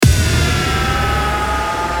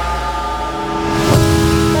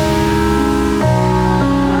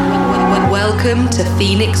Welcome to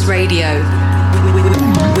Phoenix Radio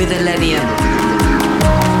with ILLENIUM.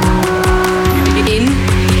 In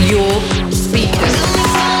your speakers.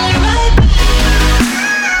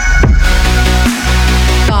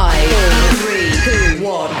 5, 3, 2,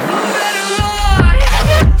 1.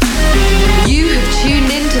 You have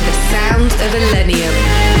tuned into the sounds of ILLENIUM.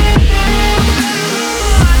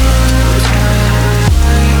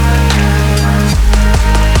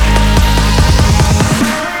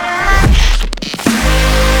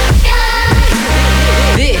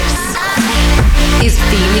 Is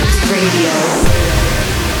Phoenix Radio.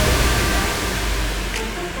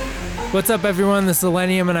 What's up, everyone? This is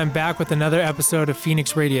ILLENIUM, and I'm back with another episode of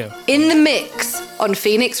Phoenix Radio. In the mix on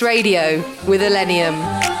Phoenix Radio with ILLENIUM.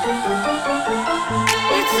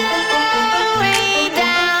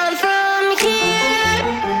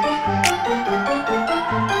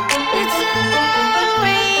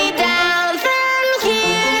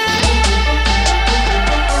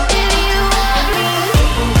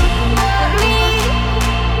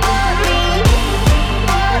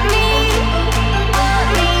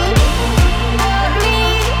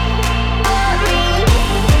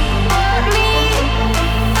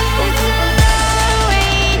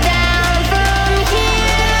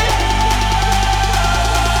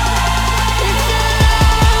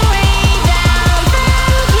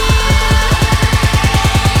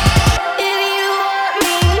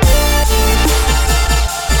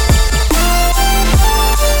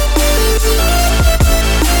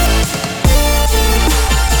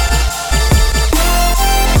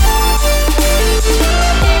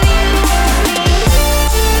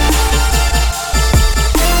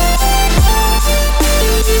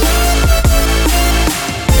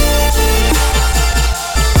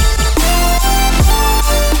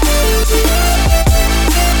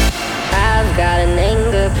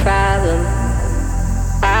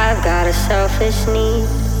 Selfish need.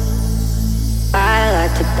 I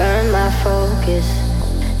like to burn my focus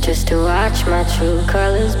just to watch my true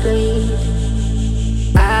colors bleed.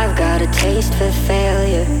 I've got a taste for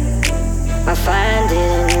failure. I find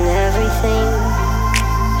it in everything.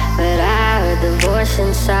 But I heard the voice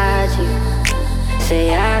inside you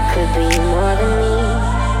say I could be more than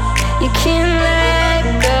me. You can let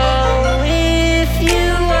go if you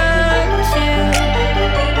want to.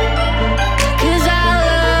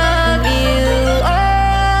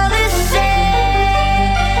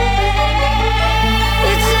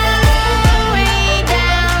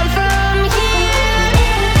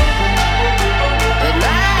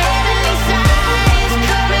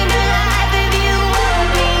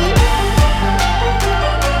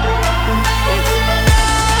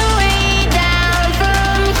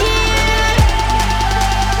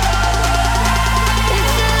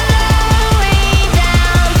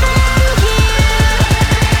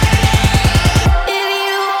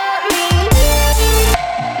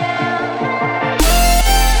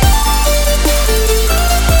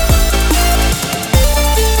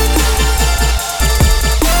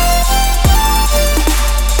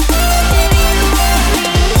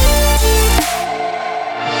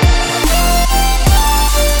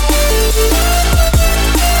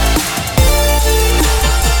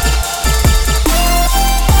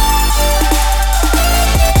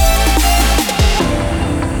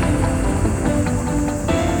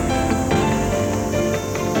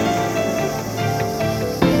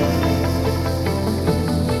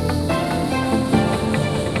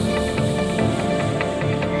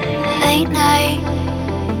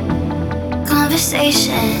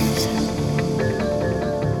 Conversations,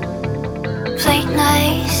 play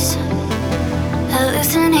nice,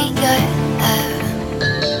 hallucinate your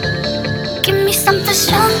give me something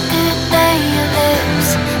stronger than your lips,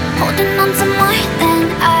 holding on to more than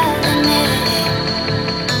I'll admit.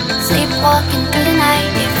 Sleepwalking through the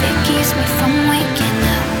night if it keeps me from waking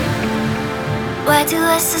up. Why do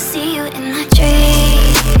I still see you in my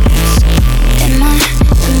dreams? In my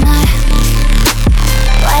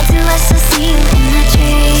Why do I still see you in my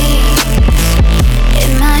dreams?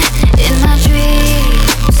 In my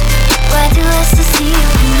dreams. Why do I still see you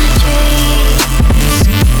in my dreams?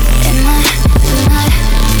 In my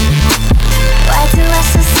Why do I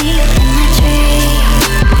still see you in my dreams?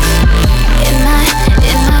 In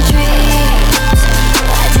my dreams.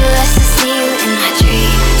 Why do I still see you in my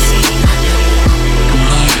dreams?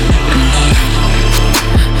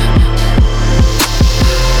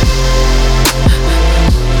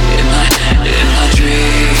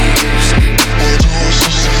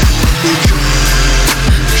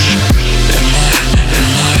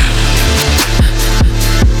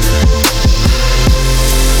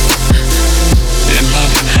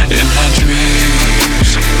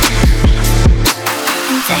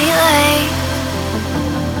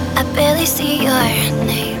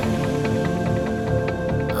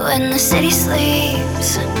 when the city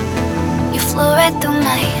sleeps. You flow right through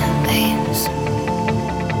my veins.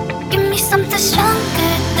 Give me something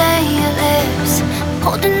stronger than your lips,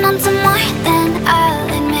 holding on to more than I'll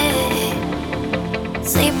admit.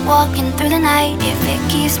 Sleepwalking through the night if it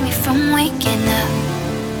keeps me from waking up.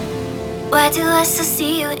 Why do I still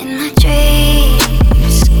see you in my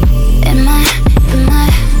dreams? In my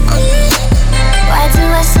Why do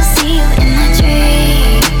I still see you in my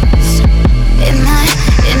dreams? In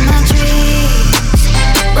my dreams.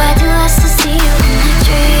 Why do I still see you in my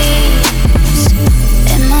dreams?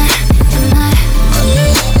 In my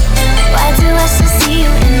Why do I still see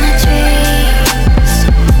you in my dreams?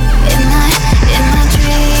 In my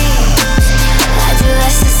dreams. Why do I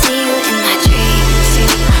still see you in my dreams?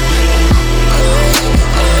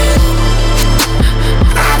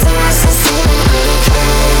 Why do I still see you in my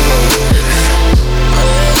dreams?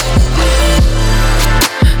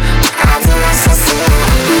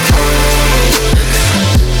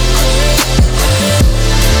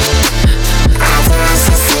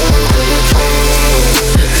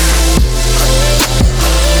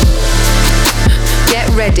 Get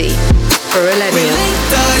ready for ILLENIUM. We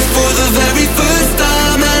linked eyes for the very first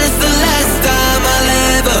time, and it's the last time I'll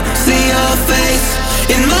ever see your face.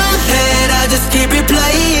 In my head, I just keep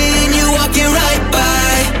replaying you walking right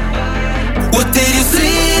by. What did you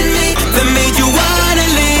see in me that made you wanna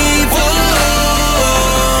leave?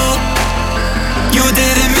 Whoa. You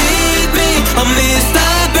didn't meet me, I missed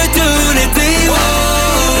opportunity.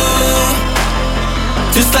 Whoa.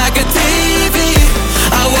 Just like a TV,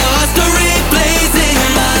 I watched the replays in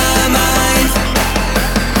my mind.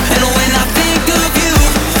 And when I think of you,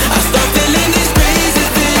 I start feeling these crazy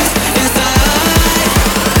things inside.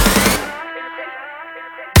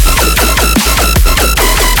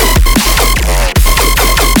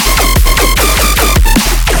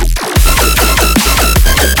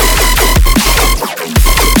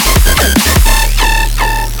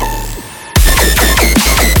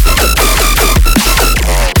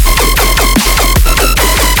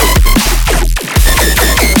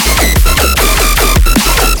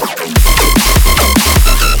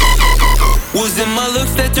 Was it my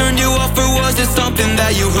looks that turned you off, or was it something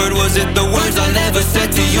that you heard? Was it the words I never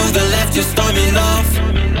said to you that left you storming off?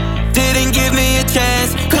 Didn't give me a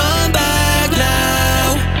chance, come back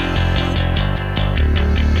now.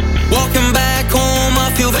 Walking back home,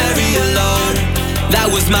 I feel very alone.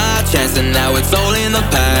 That was my chance and now it's all in the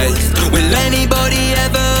past. Will anybody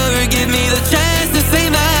ever give me the chance to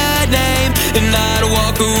say my name and not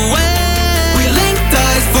walk away? We linked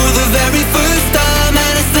eyes for the very first time,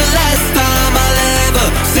 and it's the last time I'll ever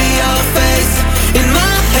see your face. In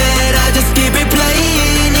my head, I just keep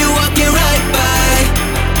replaying you walking right by.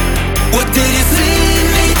 What did you see in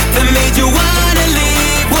me that made you wanna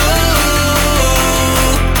leave?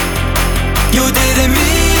 Whoa. You didn't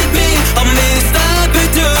meet me, I missed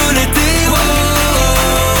opportunity.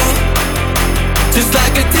 Whoa. Just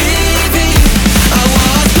like a TV, I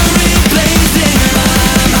watch the replays in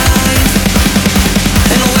my mind.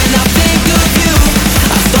 And when I think of you,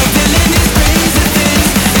 I start feeling these crazy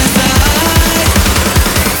things inside.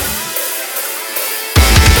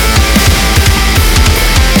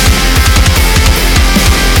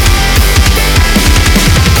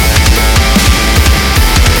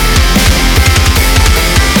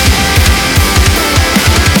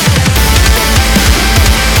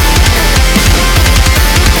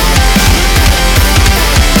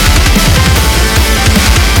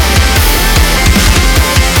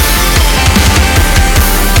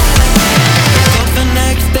 Up the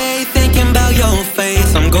next day thinking about your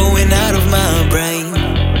face, I'm going out of my brain.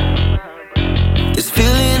 This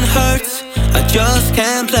feeling hurts, I just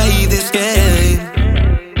can't play this game.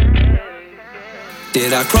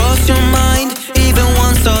 Did I cross your mind even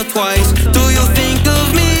once or twice? Do you think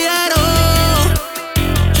of me at all?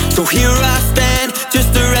 So here I stand,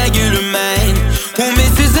 just a regular man who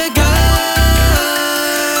misses a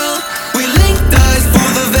girl. We linked eyes for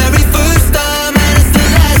the very first time, and it's the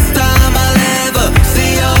last time I'll ever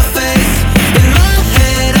see your face. In my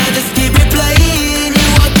head, I just keep replaying you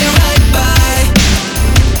walking right by.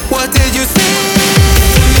 What did you see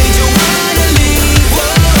that made you wanna leave?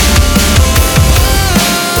 Whoa.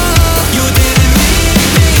 You didn't meet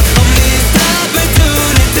me, I missed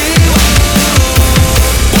opportunity. Whoa.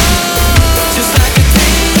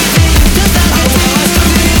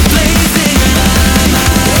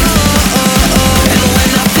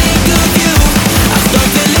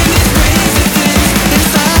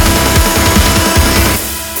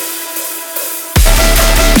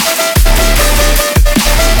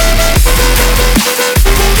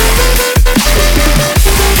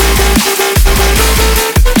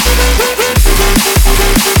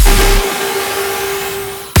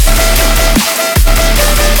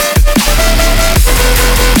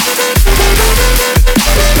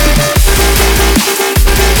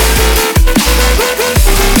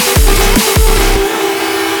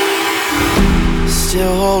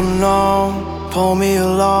 Still holding on, pull me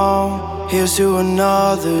along. Here's to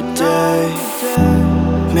another day.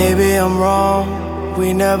 Maybe I'm wrong,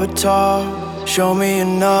 we never talk. Show me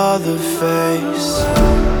another face.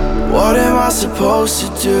 What am I supposed to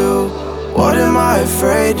do? What am I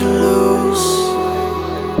afraid to lose?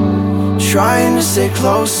 Trying to stay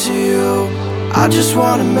close to you, I just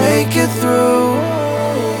wanna make it through.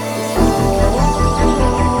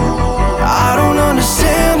 I don't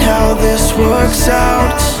understand how this works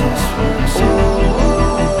out.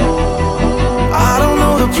 I don't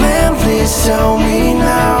know the plan, please tell me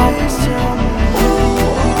now.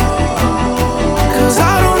 'Cause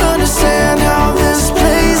I don't understand how this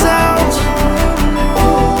plays out.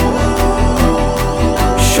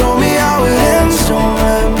 Show me how it ends, don't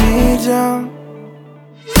let me down.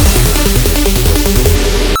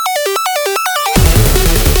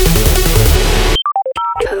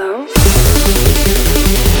 Hello?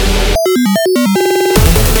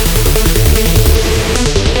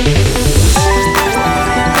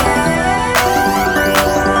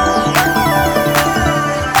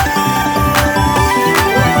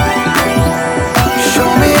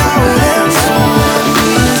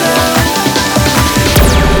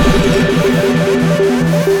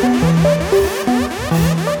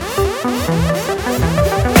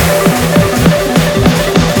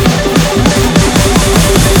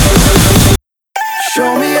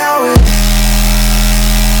 Show me how it.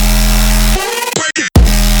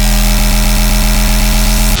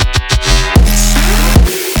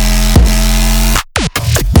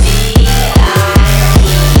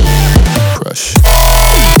 Crush.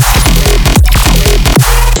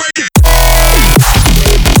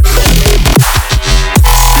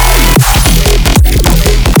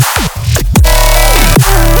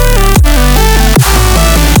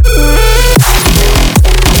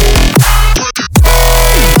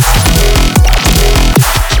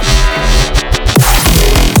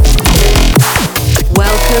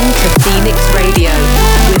 Welcome to Phoenix Radio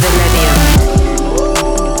with ILLENIUM.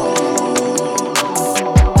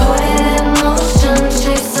 Put it in motion,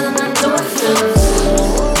 chasing endorphins.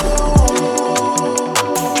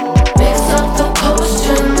 Mix up the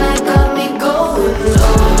potion that got me going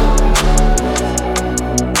on.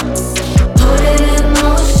 Put it in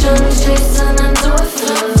motion, chasing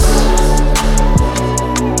endorphins.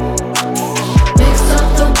 Mix up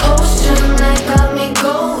the potion that got me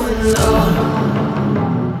going on.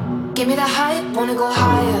 Give me the hype, wanna go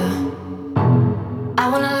higher. I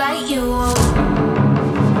wanna light you up.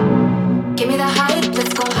 Give me the hype,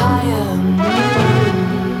 let's go higher.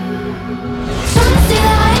 Tryna see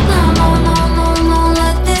the hype now, no, no, no, no.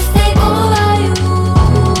 Let this take over you.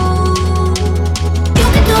 You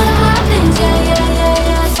can do the hard things, yeah, yeah, yeah,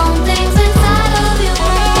 yeah. Some things inside of you.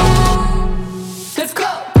 Let's go.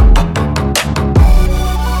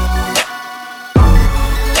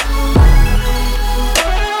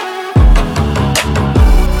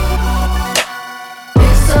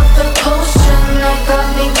 Mix up the potion that got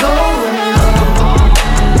me going on.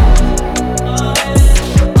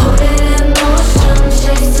 Put it in motion,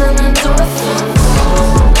 chasing endorphins.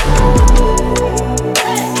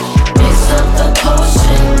 Mix up the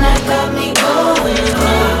potion that got me going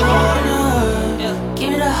on. Give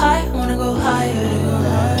me the hype, wanna go higher.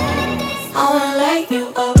 I wanna light you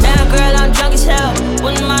up. Damn girl, I'm drunk as hell.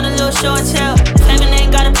 Wouldn't mind a little show and tell. Claiming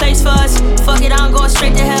ain't got a place for us. Fuck it, I'm going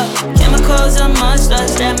straight to hell. Chemicals amongst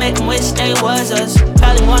us that make them wish they was us.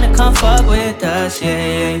 Probably wanna come fuck with us, yeah,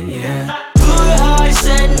 yeah, yeah. Good high,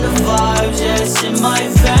 setting the vibes, yes, in my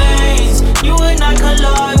veins. You and I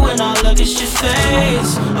collide when I look at your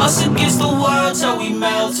face. Us against the world till we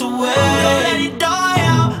melt away. Don't let it die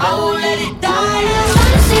out, I won't let it die out.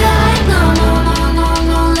 Tryna see the hype, no, no, no, no,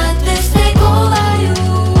 no. Let this take over you.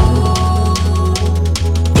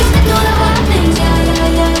 You can do the hard things, yeah,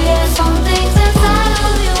 yeah, yeah, yeah. Some things inside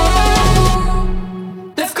of you.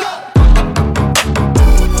 Let's go.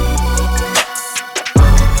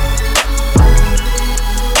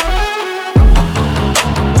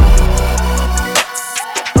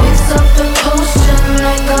 Mix up the potion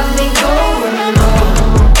that got me going on.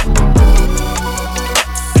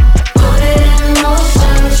 Put it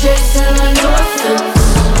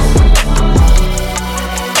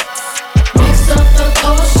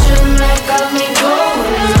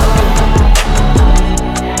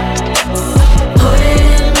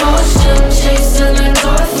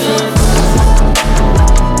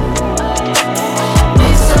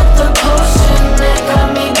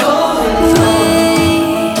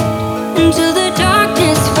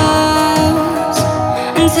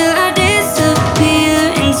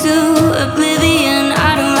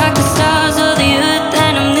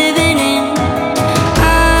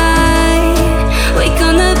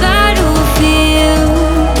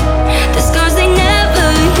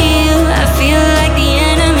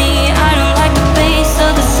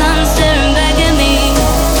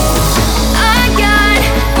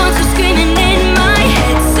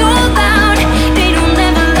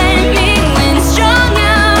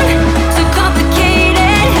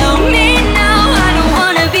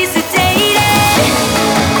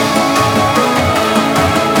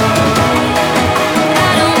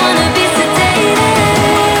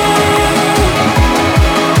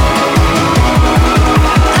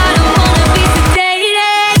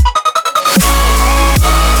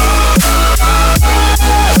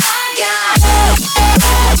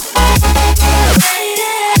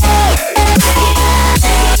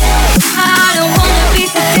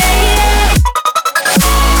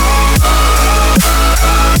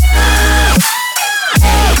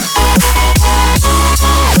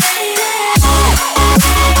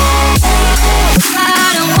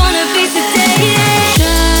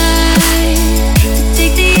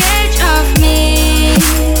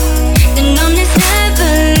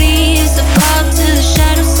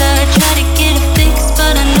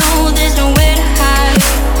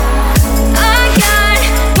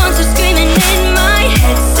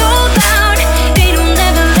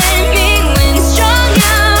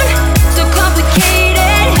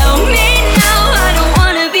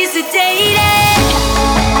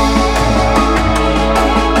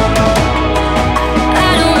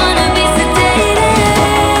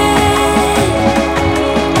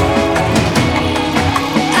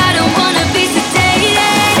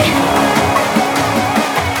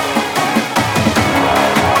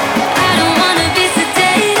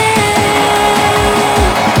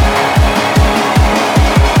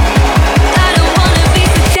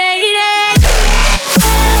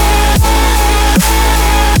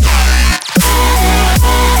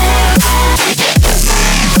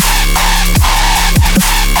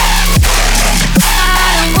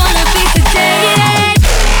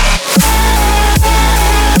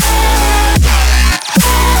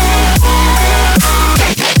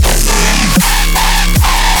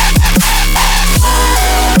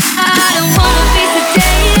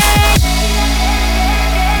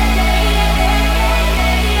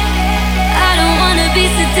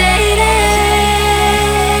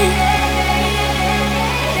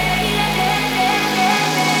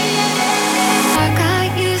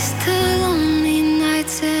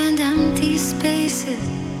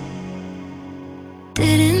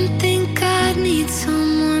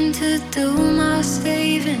do my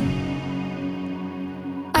saving.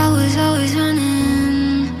 I was always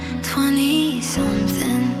running 20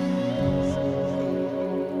 something.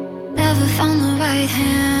 Never found the right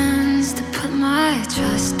hands to put my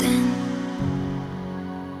trust in.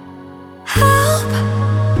 Help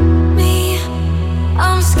me,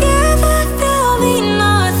 I'm scared that there'll be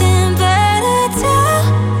nothing better. Tell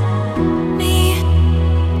me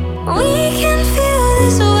we can feel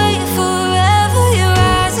this way forever. Your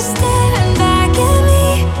eyes are staring back at me.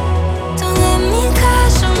 Don't let me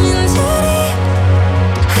crash them in too deep.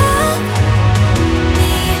 Help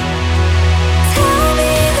me, tell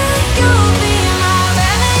me that you'll be my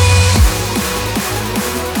remedy.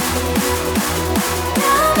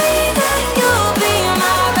 Tell me that you'll be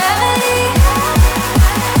my remedy.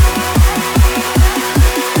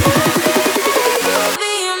 You'll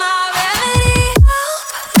be my remedy.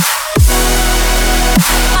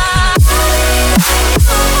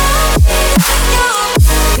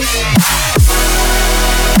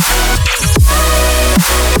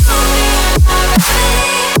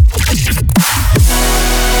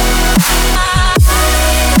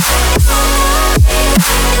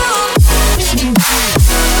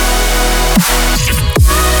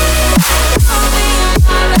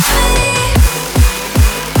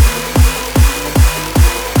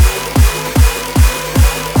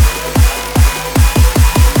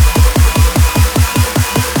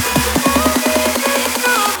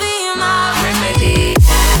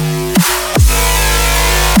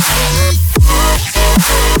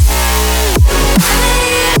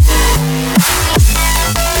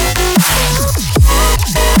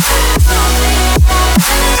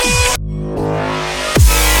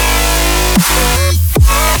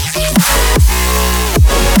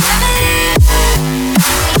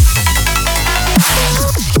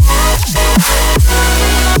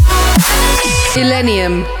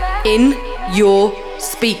 ILLENIUM in your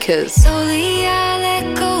speakers. Slowly I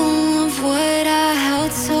let go of what I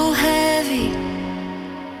held so heavy.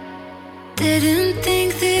 Didn't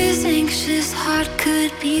think this anxious heart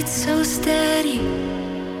could beat so steady.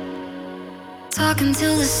 Talking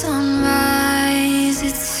till the sunrise,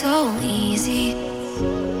 it's so easy.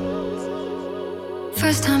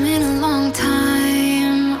 First time in a long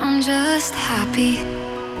time, I'm just happy.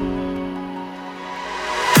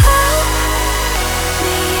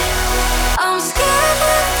 I'm scared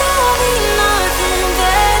that there'll be nothing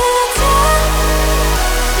better. Tell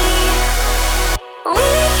me we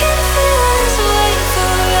can feel this way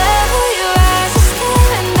forever. Your eyes are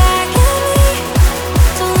staring back at me.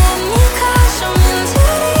 Don't let me crash them in too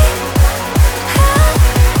deep. Help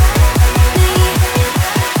me,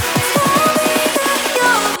 tell me that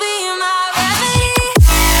you'll be my remedy.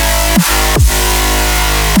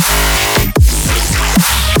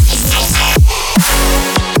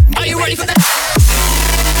 Are you ready for that?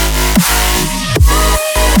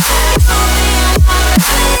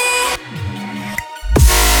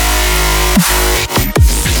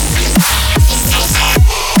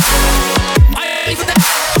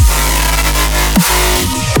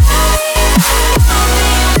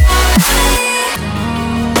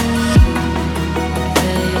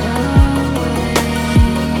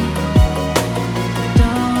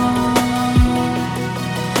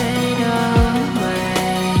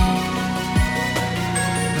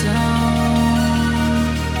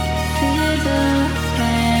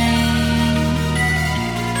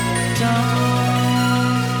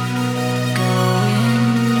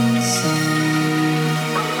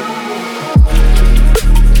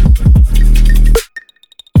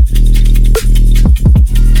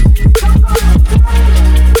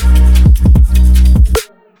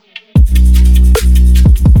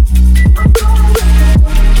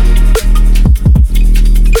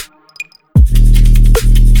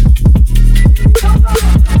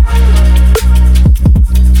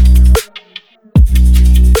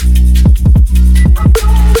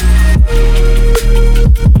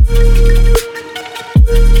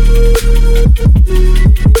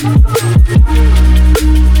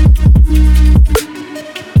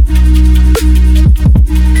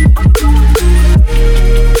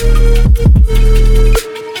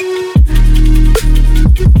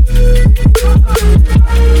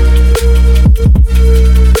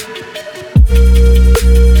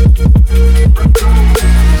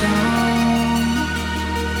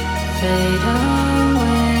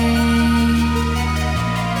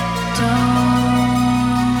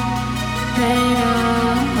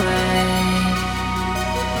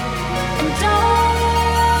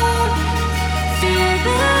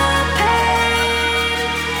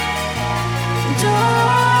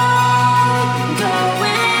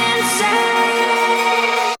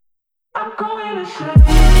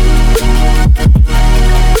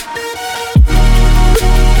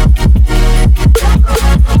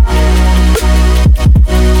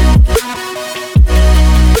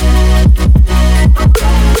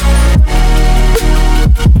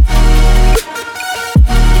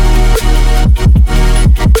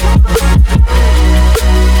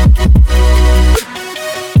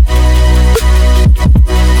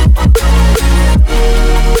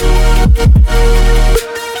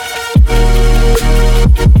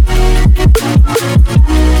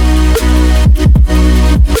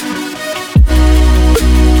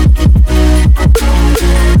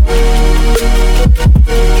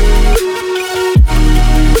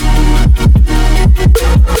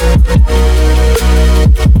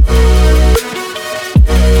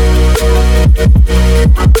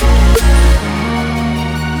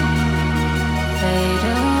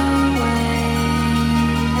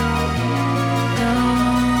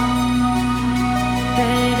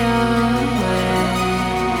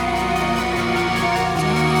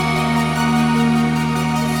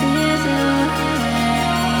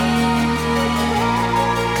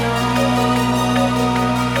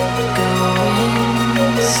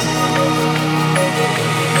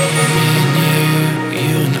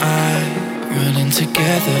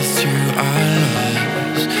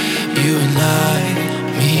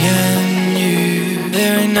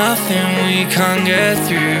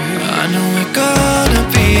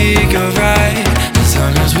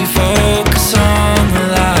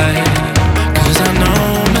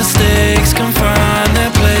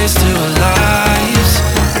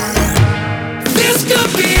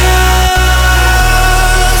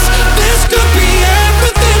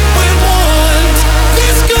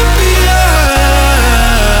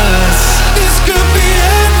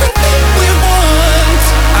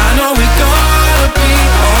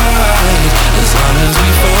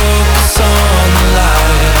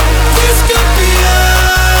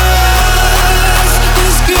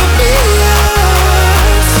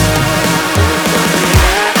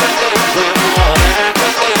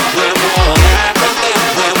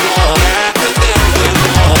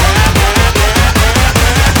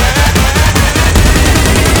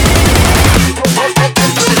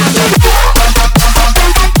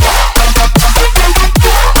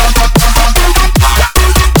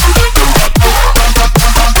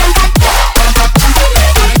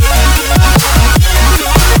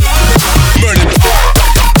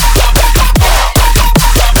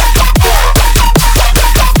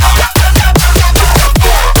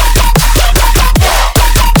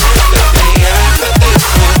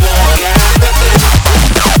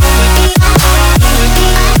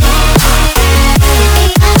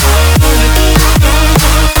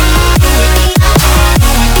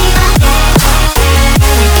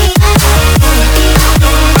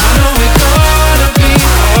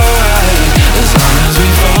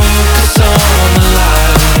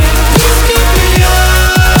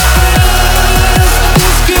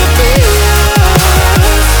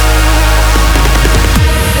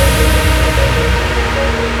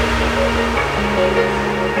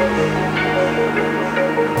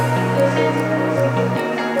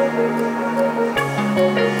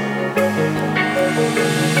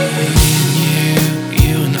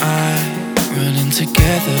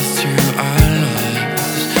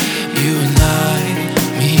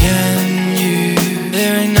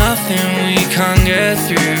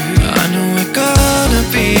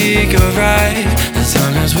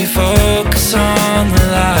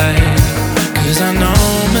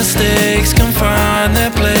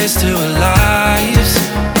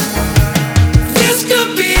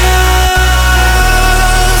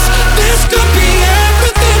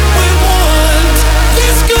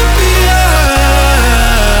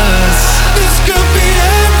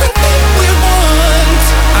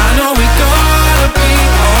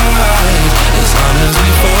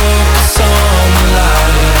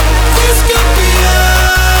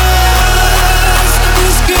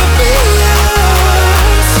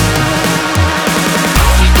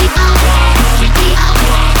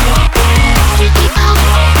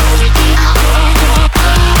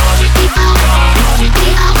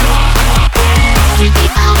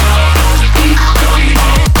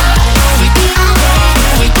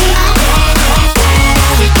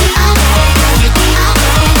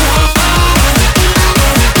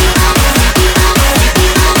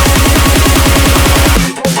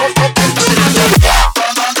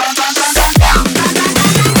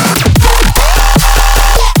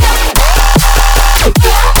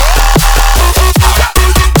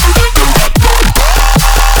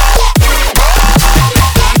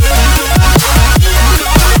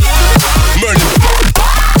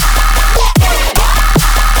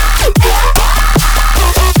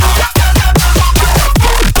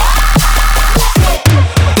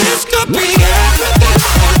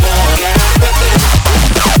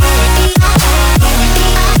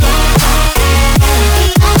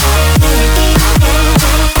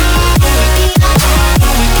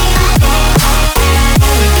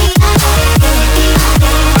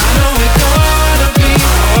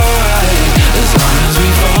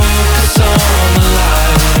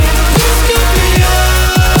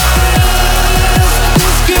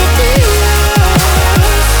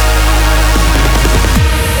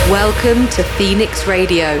 Welcome to Phoenix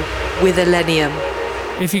Radio with ILLENIUM.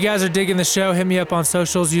 If you guys are digging the show, hit me up on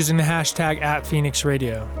socials using the hashtag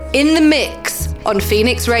 @PhoenixRadio. In the mix on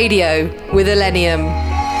Phoenix Radio with ILLENIUM.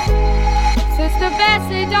 Sister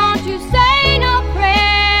Bessie, don't you say no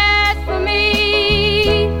prayers for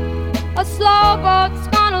me. A slow boat's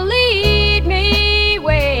gonna lead me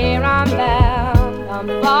where I'm bound.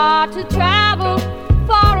 I'm far to travel,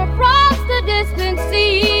 far across the distant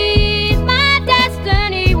seas. My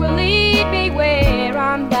destiny will lead me where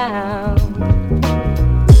I'm bound.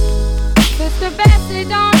 Sister Bessie,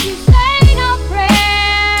 don't you say no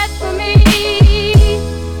prayers for me.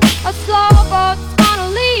 A slow boat's gonna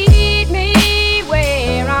lead me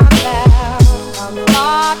where I'm bound. I'm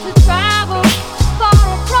far to travel, far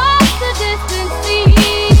across the distant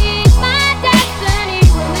seas. My destiny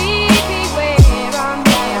will lead me where I'm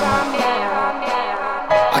bound.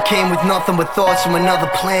 I came with nothing but thoughts from another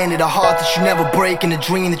planet. A heart that you never break and a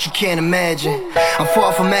dream that you can't imagine. I'm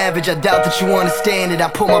far from average, I doubt that you understand it. I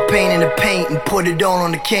put my pain in the paint and put it all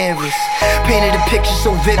on the canvas. Painted a picture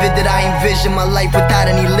so vivid that I envision my life without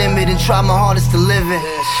any limit and try my hardest to live it.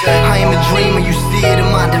 I am a dreamer, you see it in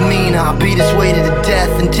my demeanor. I'll be this way to the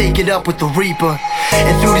death and take it up with the reaper.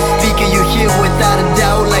 And through the speaker you hear without a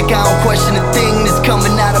doubt, like I don't question a thing that's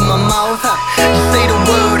coming out of my mouth. Just say the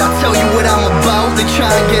word, I'll tell you what I'm about. They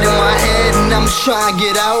try and get in my head and I'm just trying to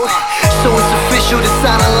get out. So it's official, the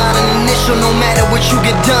sign a line and initial. No matter what you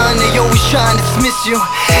get done, they always try and dismiss you.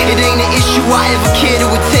 It ain't an issue I ever care to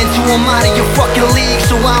attend to. I'm out of your fucking league,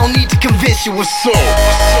 so I don't need to convince you what's up.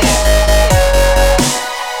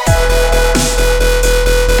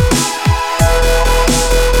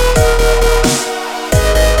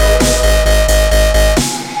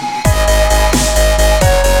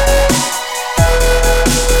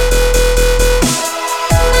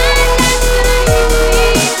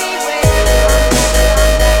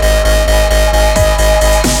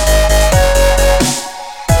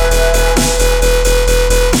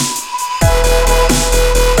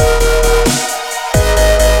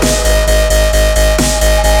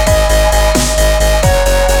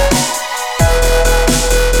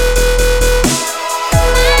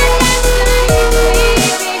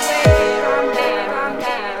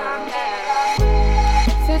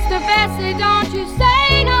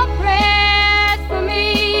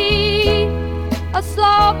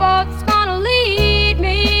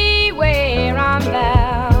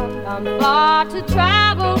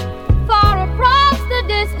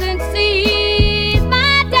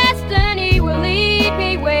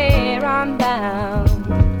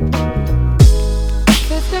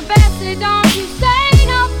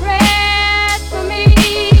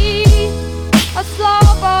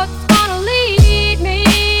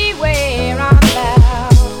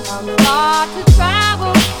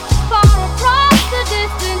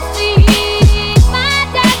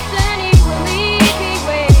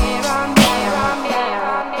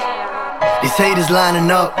 Haters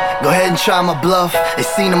lining up, go ahead and try my bluff. They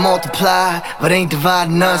seen them multiply, but ain't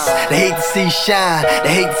dividing us. They hate to see shine,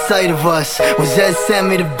 they hate the sight of us. When Zed sent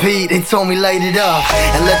me the beat, they told me light it up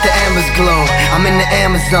and let the embers glow. I'm in the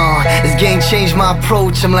Amazon, this game changed my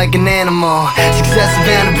approach, I'm like an animal. Success is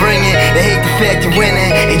bound to bring it, they hate the fact you're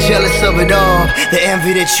winning. They jealous of it all, the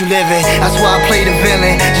envy that you live in. That's why I play the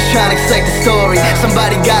villain, just trying to excite the story.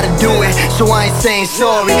 Somebody gotta do it, so I ain't saying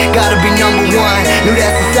sorry. Gotta be number one, knew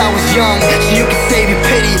that since I was young. So you can save your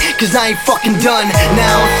pity, cause I ain't fucking done.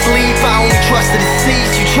 Now I'm asleep, I only trust the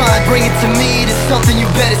deceased. You try and bring it to me, there's something you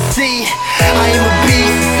better see. I am a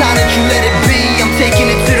beast, it's time that you let it be. I'm taking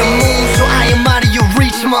it to the moon, so I am out of your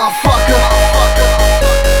reach, motherfucker.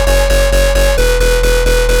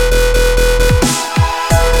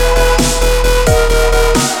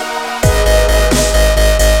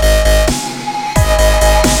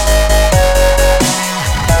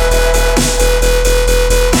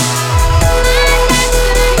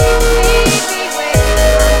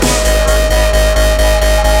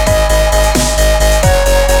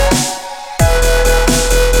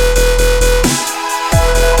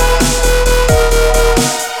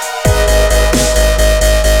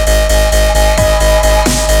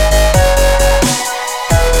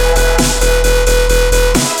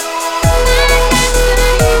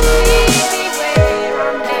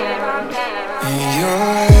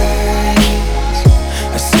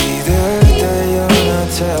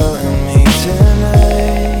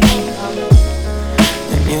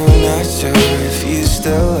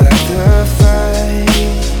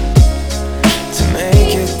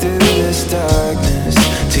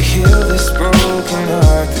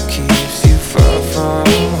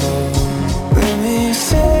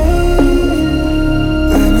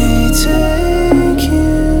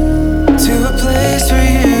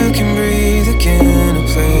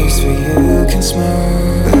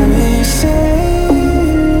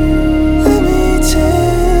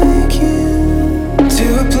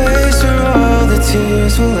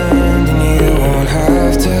 tears will end and you won't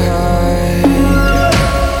have to hide.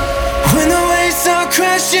 When the waves start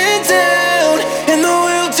crashing down and the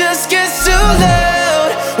world just gets too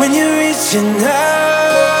loud, when you're reaching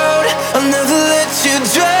out, I'll never let you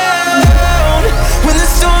drown. When the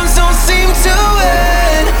storms don't seem to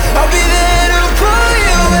end, I'll be there to pull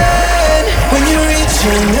you in. When you're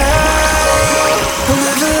reaching out, I'll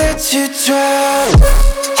never let you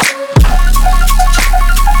drown.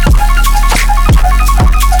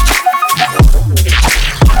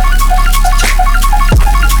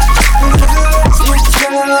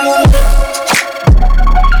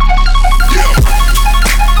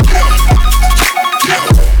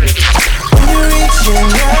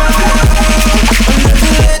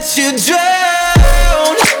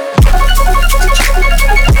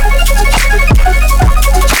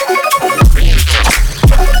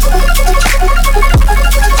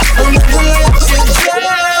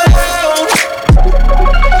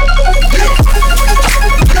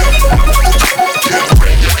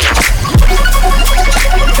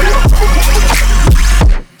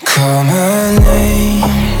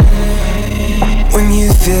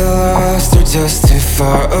 Just too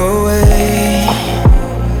far away.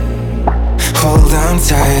 Hold on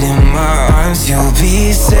tight in my arms, you'll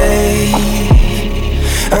be safe.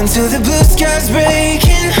 Until the blue sky's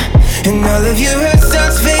breaking and all of your head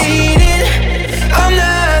starts fading, I'm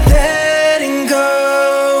not letting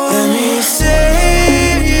go. Let me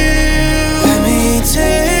save you, let me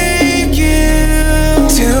take you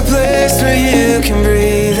to a place where you can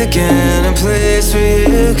breathe again, a place where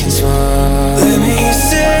you can smile. Let me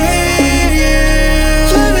save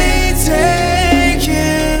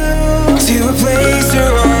a place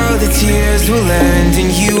where all the tears will end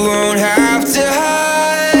and you won't have to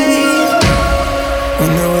hide.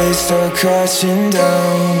 When the waves start crashing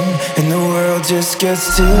down and the world just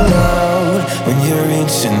gets too loud, when you're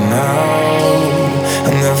reaching out,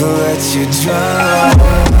 I'll never let you drown.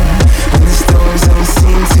 When the storms don't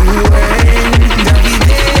seem to end, I'll be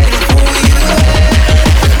there to pull you in.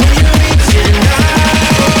 When you're reaching out,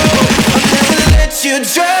 I'll never let you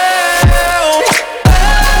drown.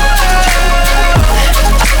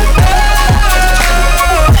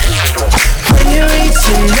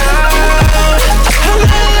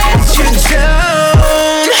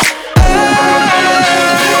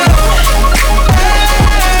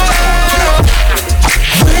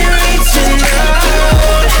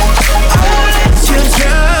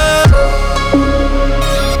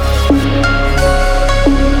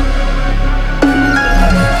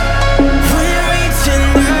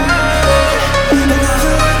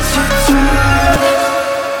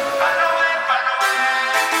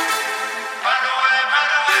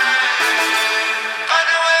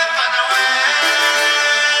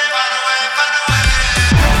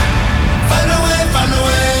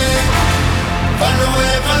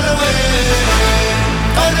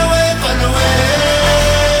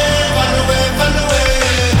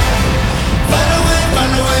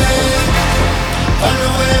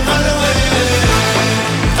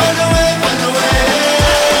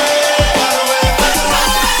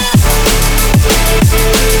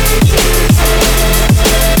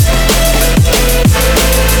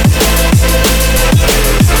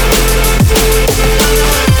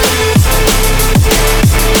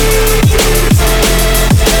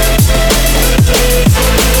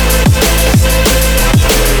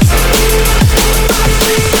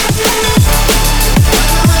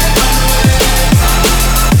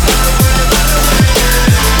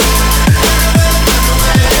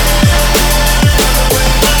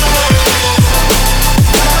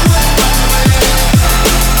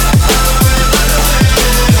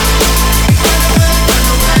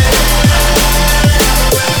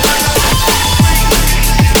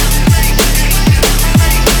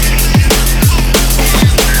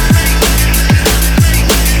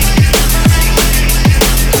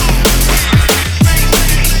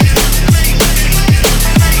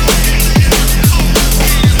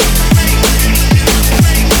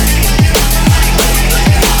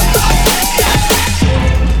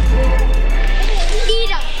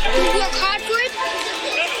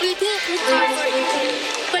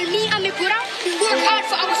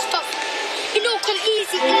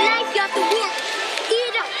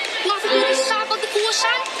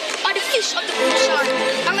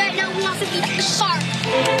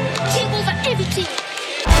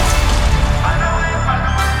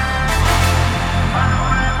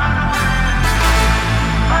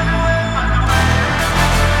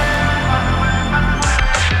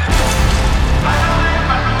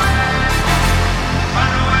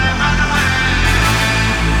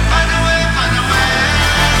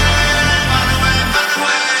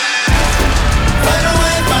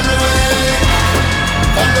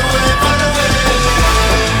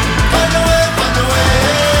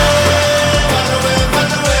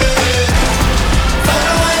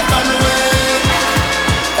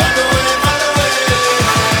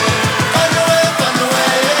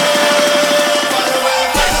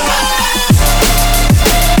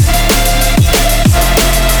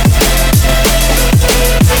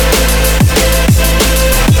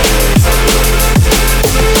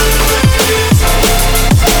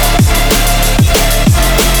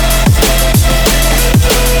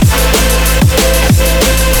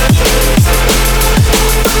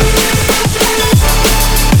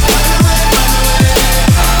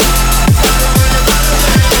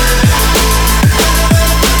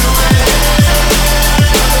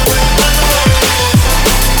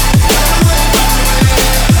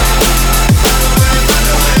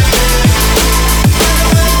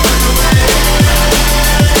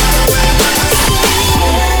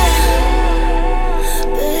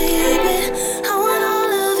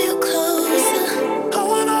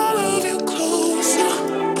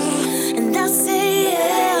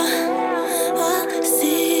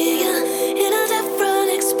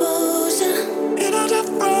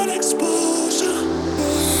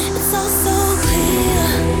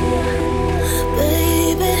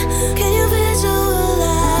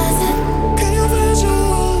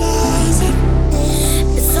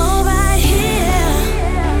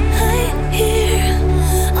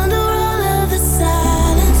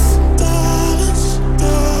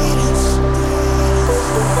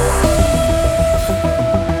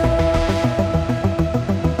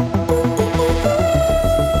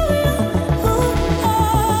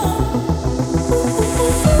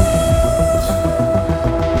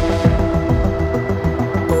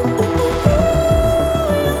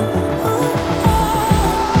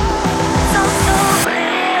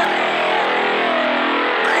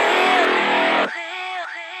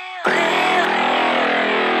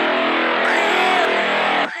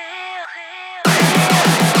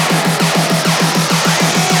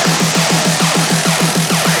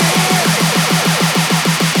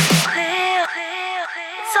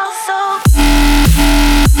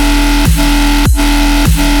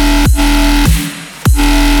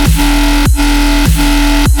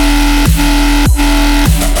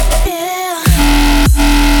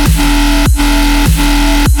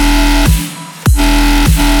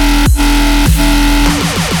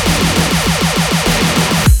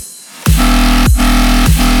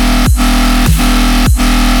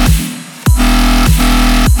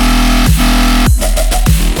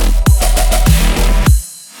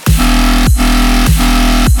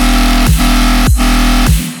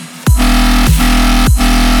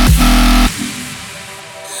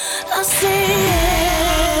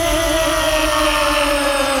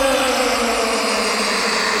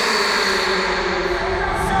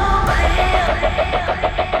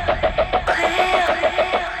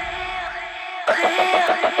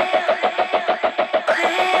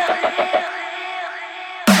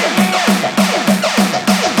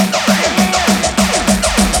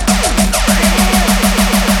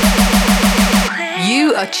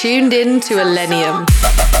 tuned in to ILLENIUM.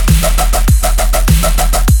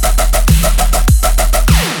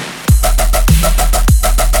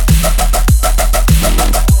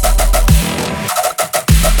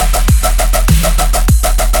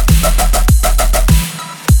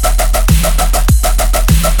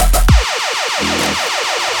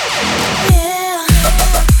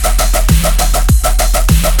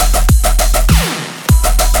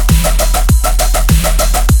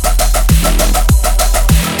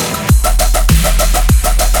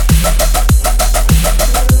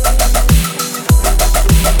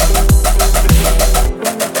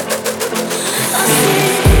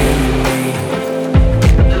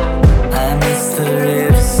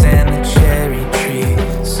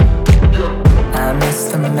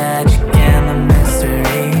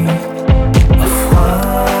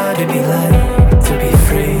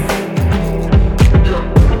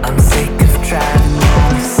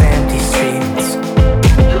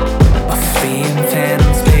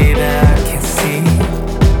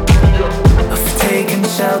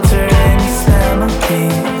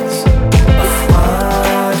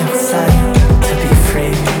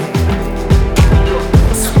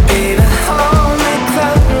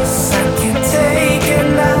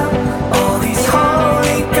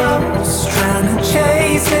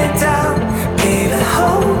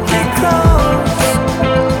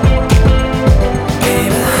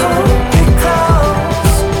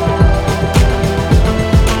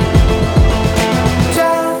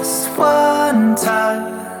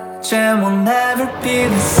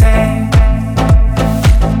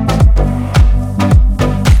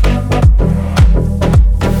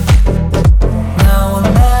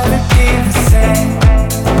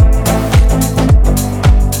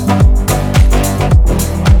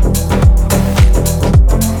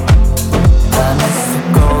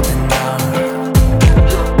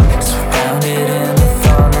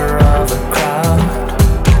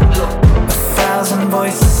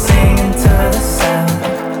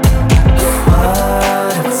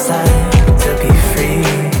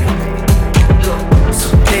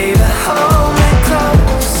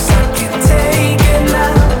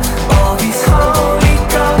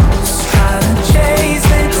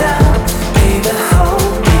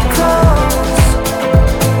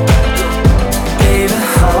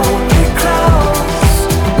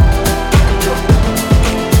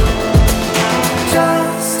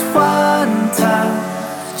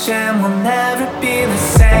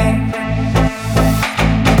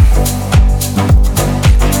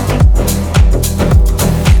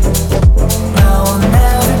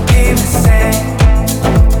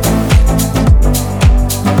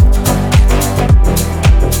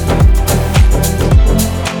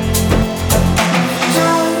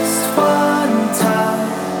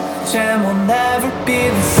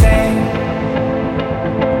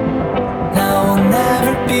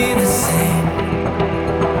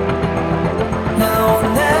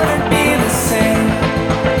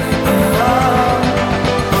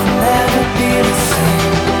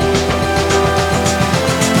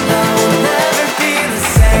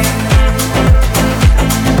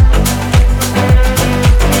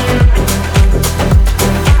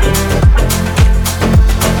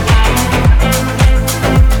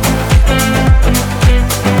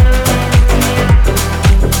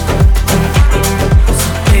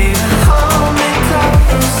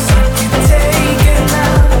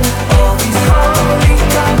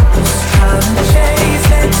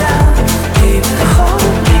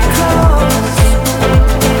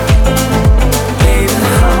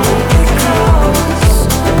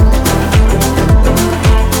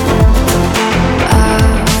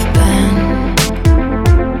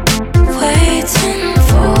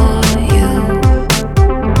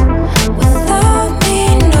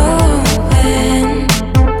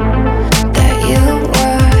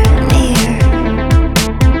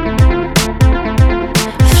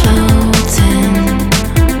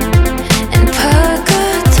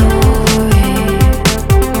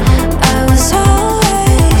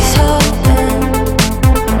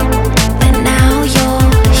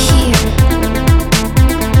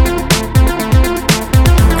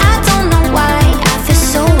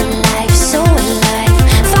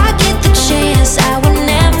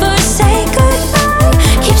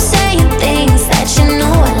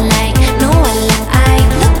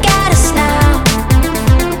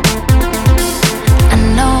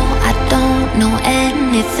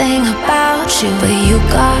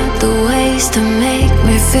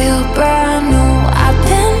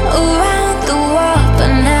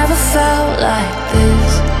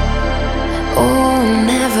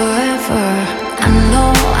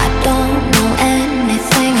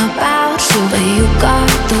 But you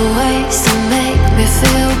got the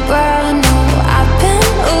feel brand new. I've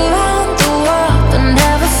been around the world but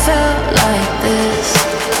never felt like this.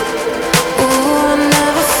 Ooh, I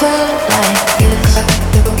never felt like this.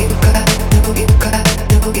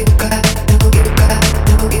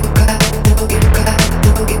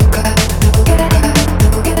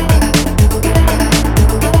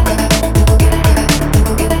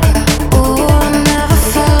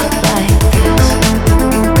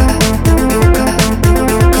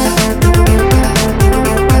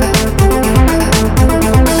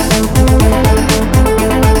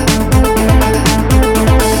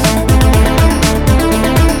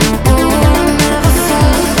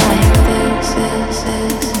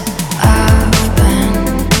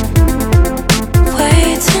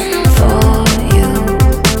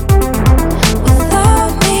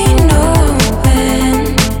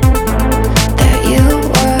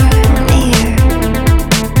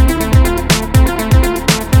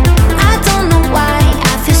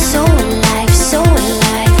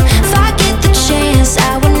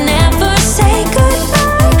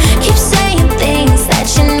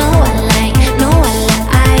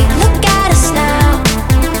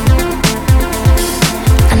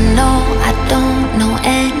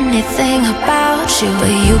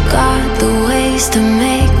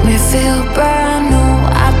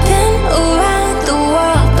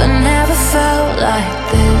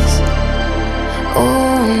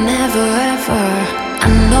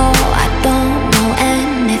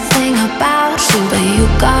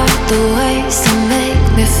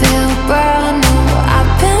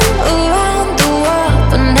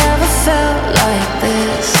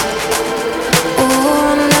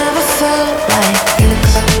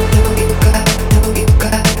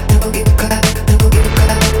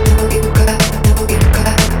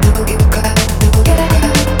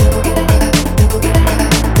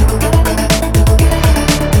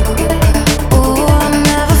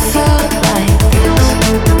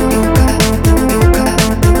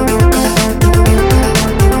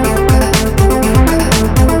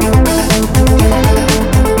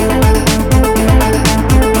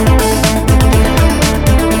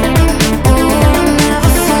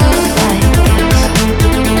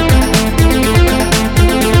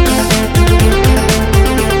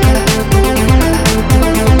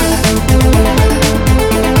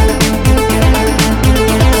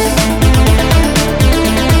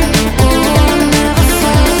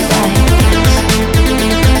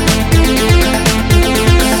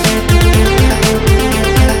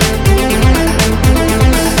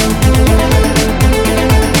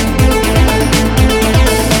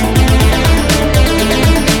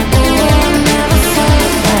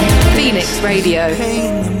 Radio.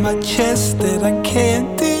 Pain in my chest that I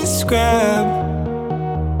can't describe.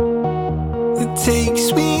 It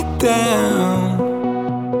takes me down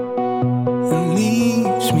and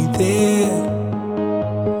leaves me there.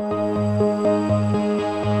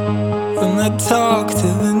 When I talk to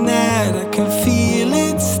the night, I can feel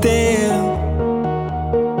it still.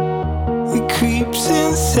 It creeps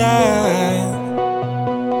inside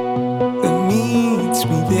and meets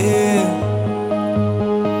me there.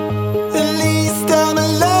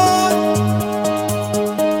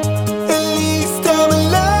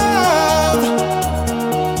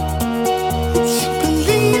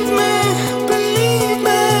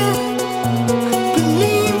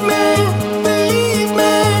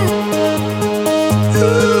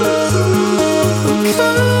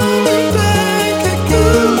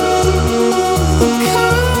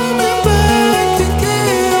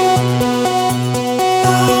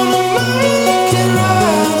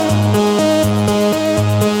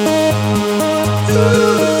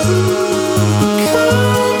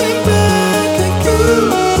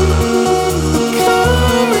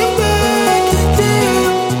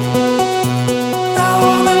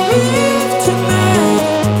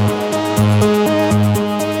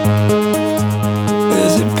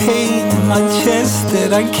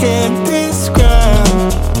 That I can't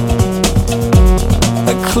describe.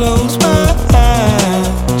 I close my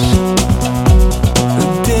eyes, the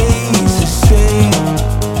day's the same.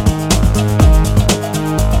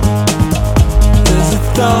 There's a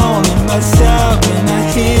thorn in my side when I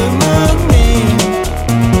hear my name.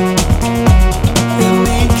 It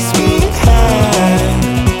makes me high.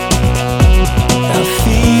 I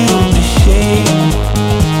feel the shame.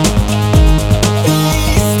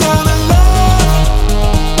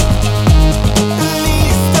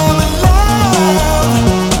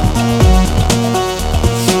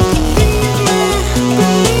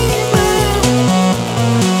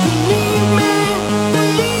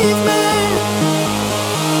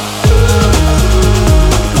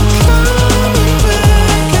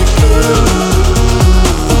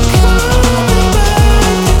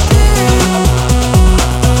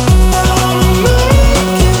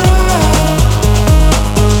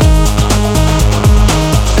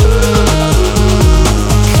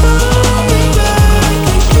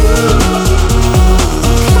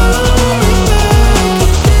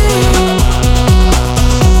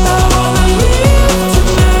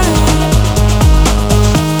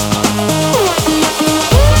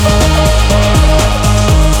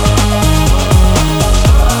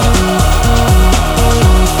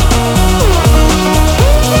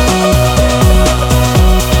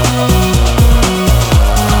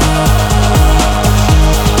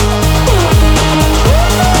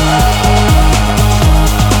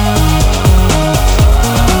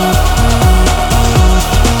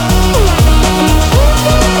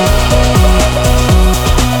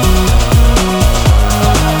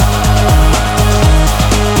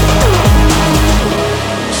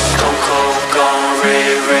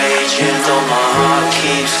 raging, though my heart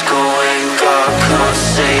keeps going. God can't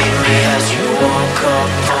save me as you walk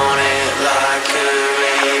up on it like a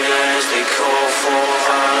raven. As they call for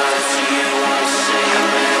violence, you won't save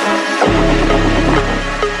me.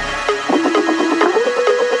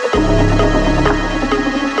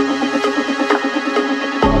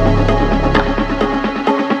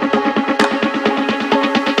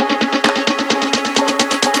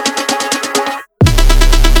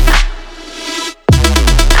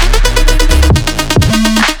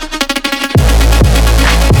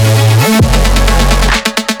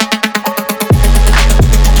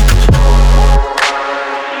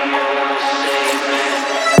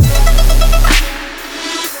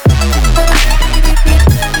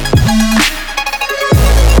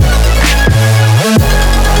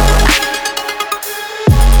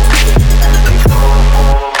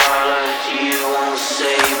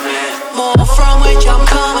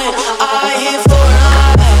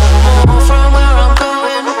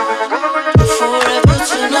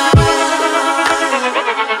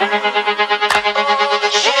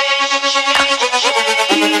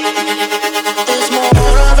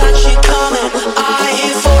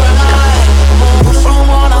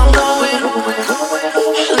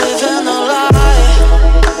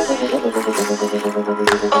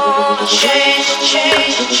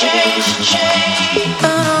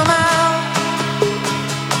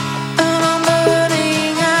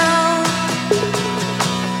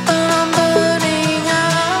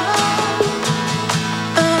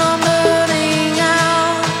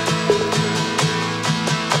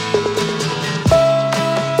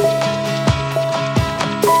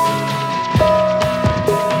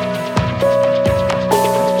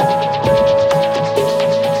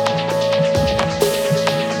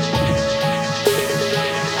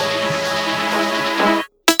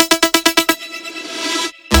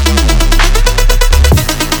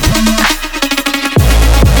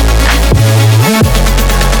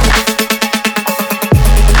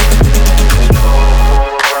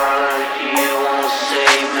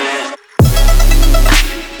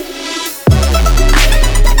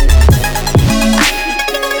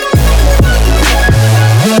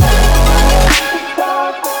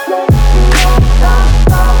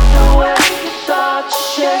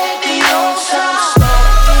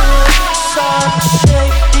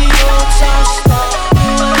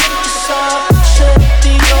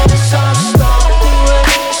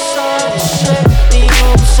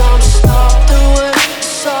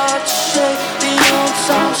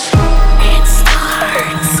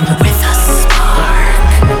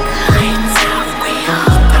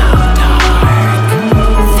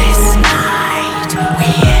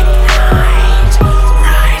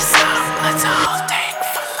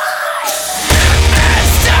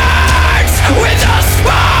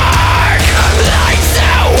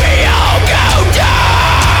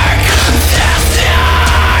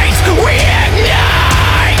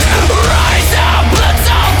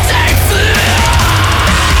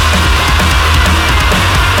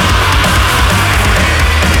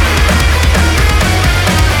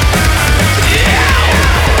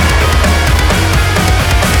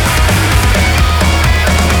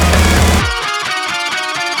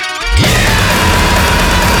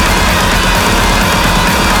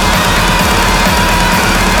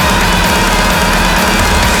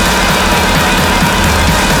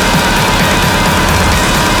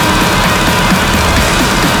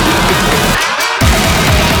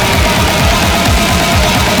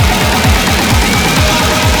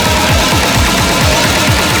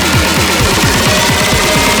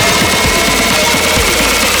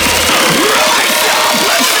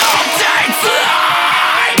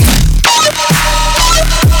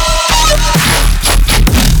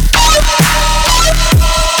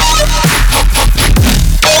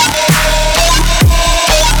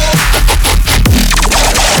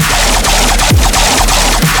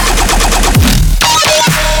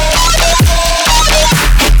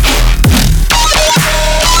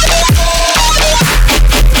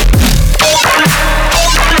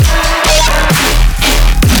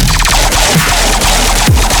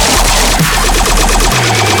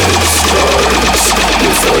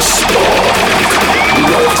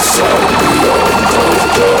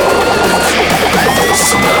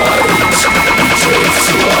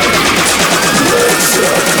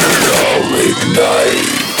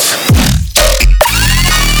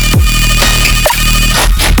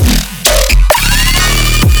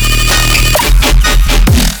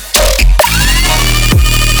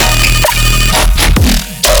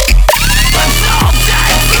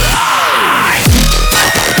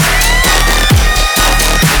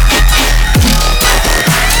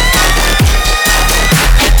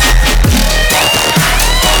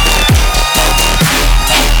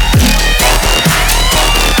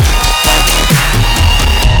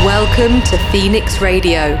 Welcome to Phoenix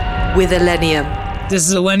Radio with ILLENIUM. This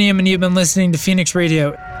is ILLENIUM, and you've been listening to Phoenix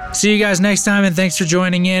Radio. See you guys next time, and thanks for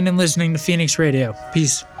joining in and listening to Phoenix Radio.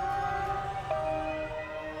 Peace.